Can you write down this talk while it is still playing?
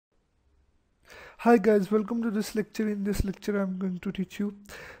Hi guys, welcome to this lecture. In this lecture, I'm going to teach you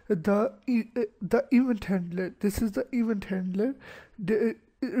the event handler. This is the event handler.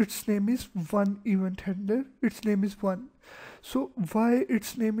 Its name is one event handler. Its name is one. So why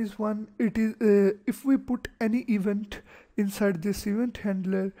its name is one? It is if we put any event inside this event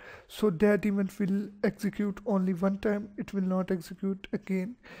handler, so that event will execute only one time. It will not execute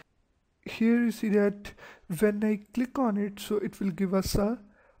again. Here you see that when I click on it, so it will give us a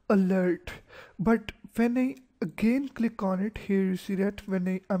alert. But when I again click on it, here you see that when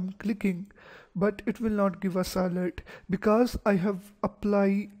I am clicking, but it will not give us alert because I have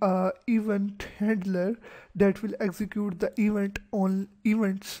applied a event handler that will execute the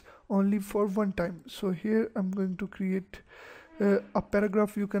events only for one time. So here I'm going to create a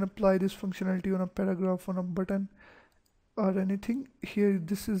paragraph. You can apply this functionality on a paragraph, on a button, or anything. Here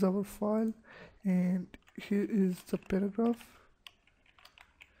this is our file, and here is the paragraph.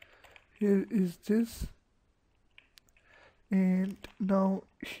 Here is this, and now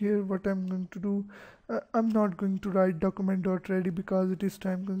here what I'm going to do, I'm not going to write document.ready because it is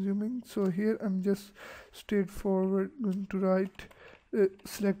time consuming. So here I'm just straightforward going to write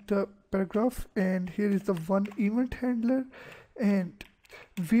select the paragraph, and here is the one event handler, and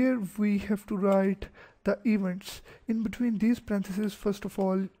where we have to write the events in between these parentheses. First of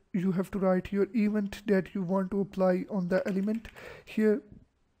all, you have to write your event that you want to apply on the element. Here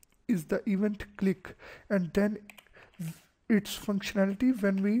is the event click, and then its functionality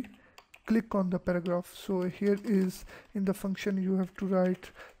when we click on the paragraph. So here is in the function you have to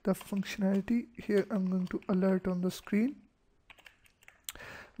write the functionality. Here I'm going to alert on the screen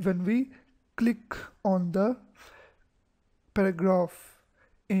when we click on the paragraph,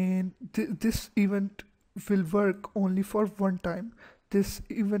 and this event will work only for one time. This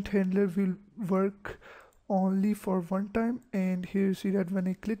event handler will work only for one time, and here you see that when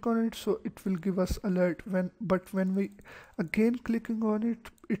I click on it, so it will give us alert. But when we again clicking on it,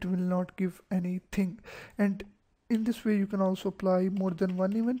 it will not give anything. And in this way you can also apply more than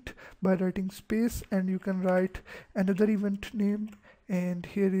one event by writing space, and you can write another event name, and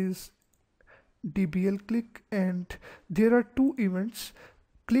here is dbl click, and there are two events,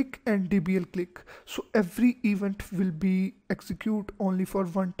 click and dbl click. So every event will be execute only for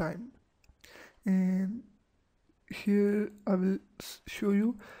one time. And here I will show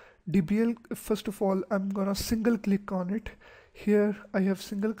you dbl. First of all, I'm gonna single click on it. Here I have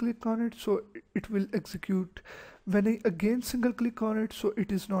single click on it, so it will execute. When I again single click on it, so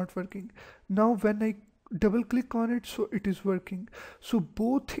it is not working. Now when I double click on it, so it is working. So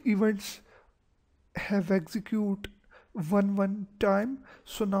both events have execute one time,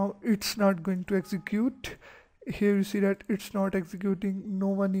 so now it's not going to execute. Here you see that it's not executing, no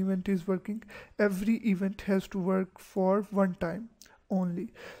one event is working. Every event has to work for one time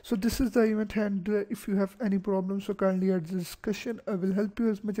only. So this is the event handler. If you have any problems, so kindly add the discussion. I will help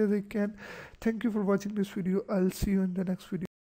you as much as I can. Thank you for watching this video. I'll see you in the next video.